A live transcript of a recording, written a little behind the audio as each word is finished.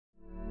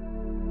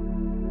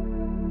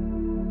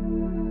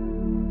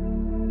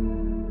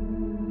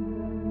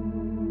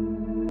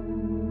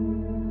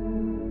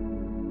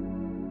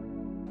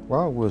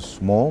Well, we're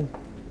small,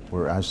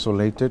 we're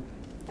isolated,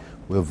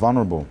 we're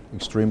vulnerable,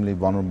 extremely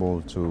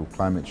vulnerable to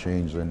climate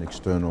change and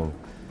external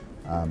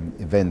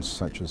events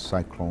such as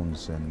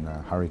cyclones and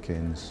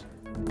hurricanes.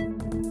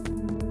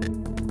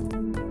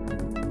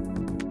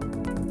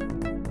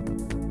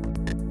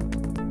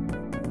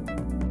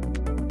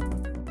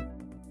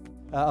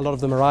 A lot of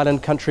them are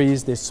island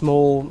countries, they're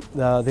small,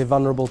 they're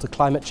vulnerable to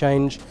climate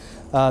change.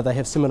 They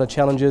have similar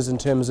challenges in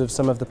terms of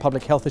some of the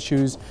public health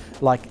issues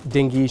like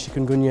dengue,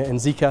 chikungunya and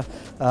Zika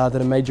that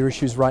are major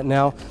issues right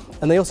now.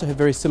 And they also have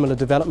very similar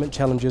development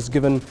challenges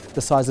given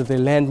the size of their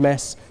land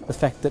mass, the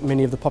fact that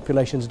many of the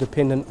populations are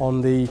dependent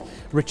on the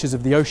riches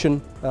of the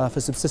ocean for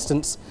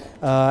subsistence,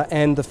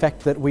 and the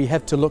fact that we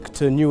have to look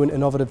to new and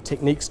innovative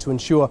techniques to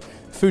ensure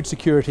food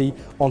security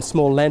on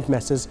small land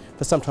masses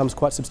for sometimes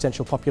quite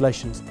substantial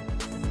populations.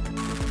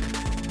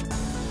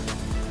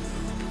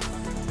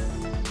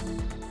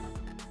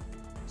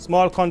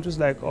 Small countries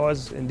like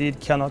ours indeed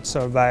cannot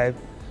survive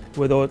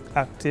without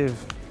active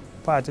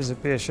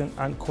participation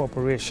and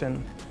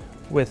cooperation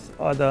with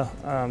other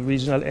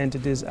regional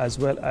entities as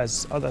well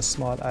as other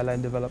small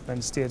island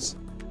development states.